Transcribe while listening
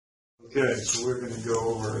Good. So we're going to go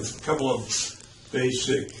over a couple of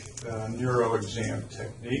basic neuro exam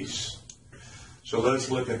techniques. So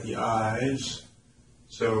let's look at the eyes.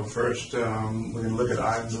 So first, we're going to look at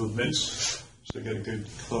eye movements. So get a good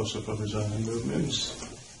close-up of his eye movements.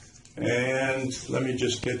 And let me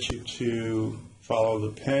just get you to follow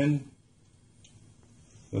the pen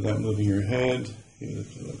without moving your head. You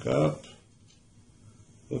have to look up,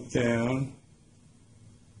 look down,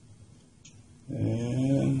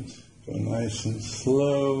 and go nice and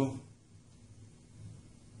slow.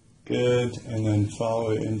 Good. And then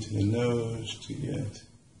follow it into the nose to get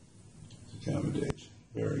accommodation.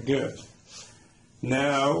 Very good.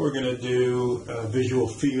 Now we're going to do visual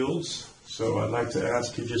fields. So I'd like to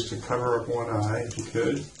ask you just to cover up one eye, if you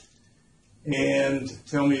could, and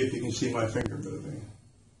tell me if you can see my finger moving.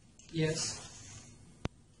 Yes.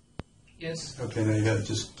 Yes. Okay, now you got to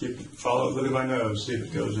just follow it. Look at my nose, see if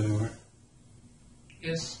it goes anywhere.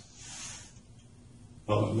 Yes.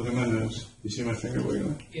 Follow it. Look at my nose. You see my finger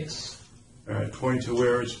wiggling? Yes. All right, point to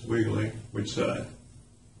where it's wiggling. Which side?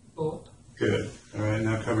 Both. Good. All right,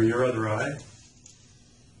 now cover your other eye.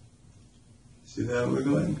 See that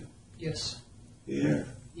wiggling? Yes. Here.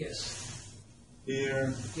 Yes.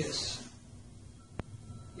 Here. Yes.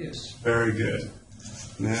 Yes. Very good.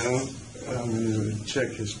 Now I'm going to check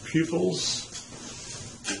his pupils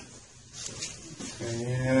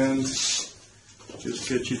and just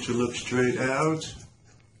get you to look straight out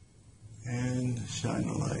and shine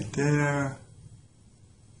a light there,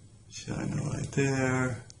 shine a light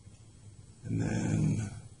there, and then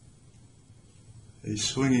a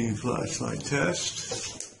swinging flashlight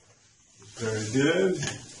test. Very good.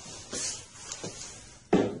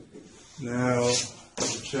 Now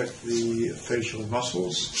we'll check the facial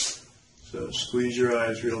muscles. So squeeze your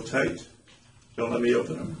eyes real tight. Don't let me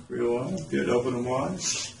open them. Real wide. Good. Open them wide.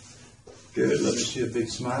 Good. Let me see a big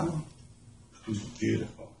smile.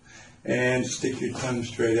 Beautiful. And stick your tongue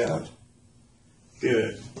straight out.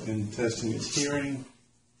 Good. And testing his hearing.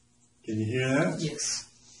 Can you hear that? Yes.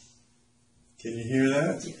 Can you hear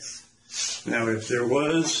that? Yes. Now, if there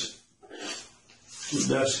was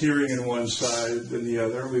less hearing in one side than the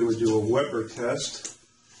other, we would do a Weber test.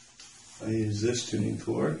 I use this tuning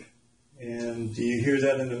fork. And do you hear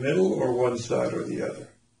that in the middle or one side or the other?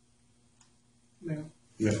 No.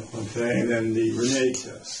 Middle, okay. And then the Renee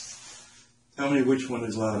test. Tell me which one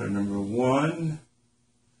is louder, number 1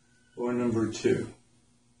 or number 2?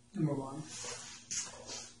 Number 1.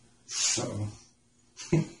 Uh-oh.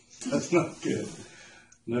 That's not good.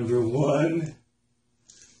 Number 1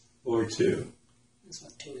 or 2? That's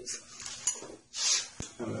what 2 is.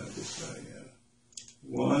 How about this side again?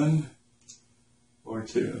 1 or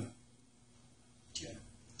 2?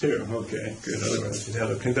 2. Okay, good. Otherwise you'd have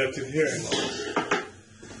a conductive hearing loss.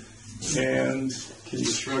 And can you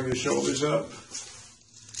shrug your shoulders up?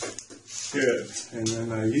 Good. And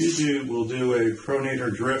then I usually will do a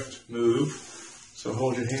pronator drift move. So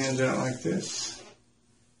hold your hands out like this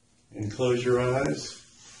and close your eyes.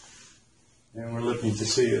 And we're looking to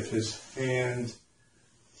see if his hand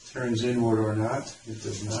turns inward or not. It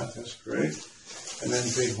does not. That's great. And then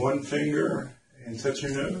take one finger and touch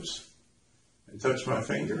your nose. And touch my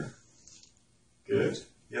finger. Good.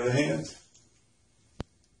 The other hand.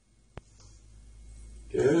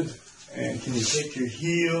 Good. And can you take your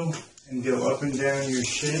heel and go up and down your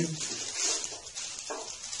shin?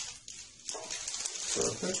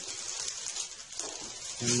 Perfect.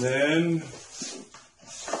 And then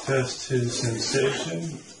test his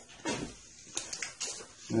sensation.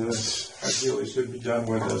 Now this ideally should be done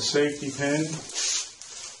with a safety pin.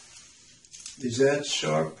 Is that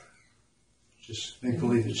sharp? Just make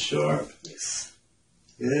believe it's sharp. Yes.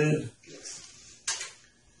 Good. Yes.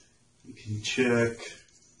 You can check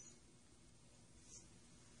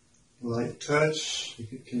light touch.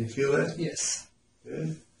 Can you feel that? Yes.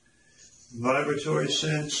 Good. Vibratory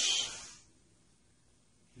sense.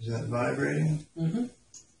 Is that vibrating? Mm-hmm.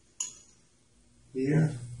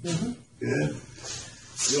 Here? Mm-hmm. Good.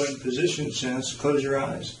 Joint position sense. Close your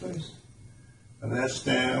eyes, please. And that's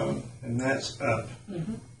down, and that's up.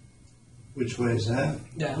 Mm-hmm. Which way is that?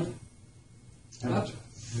 Down. Up.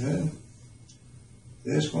 Good.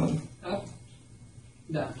 This one? Up.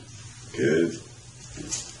 Down. Good.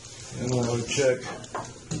 And we'll check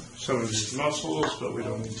some of his muscles, but we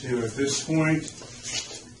don't need to at this point.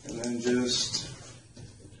 And then just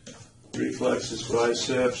reflex his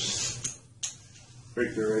biceps,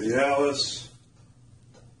 brachioradialis,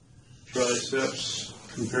 triceps,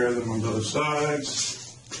 compare them on both sides.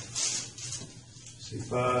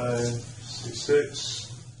 C5,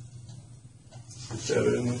 C6,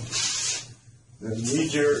 C7, then knee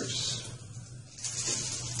jerks,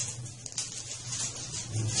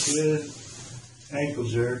 with ankle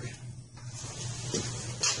jerk.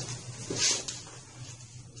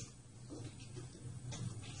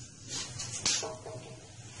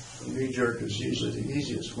 The knee jerk is usually the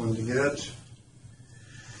easiest one to get.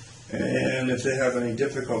 And if they have any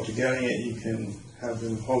difficulty getting it, you can have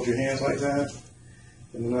them hold your hands like that.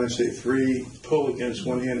 And when I say 3, pull against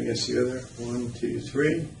one hand against the other. 1, 2,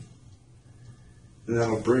 3. And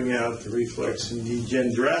that'll bring out the reflex and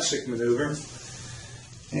degendrasic maneuver.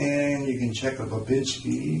 And you can check a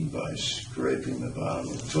Babinski by scraping the bottom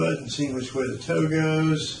of the foot and seeing which way the toe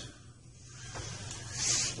goes.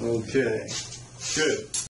 Okay, good.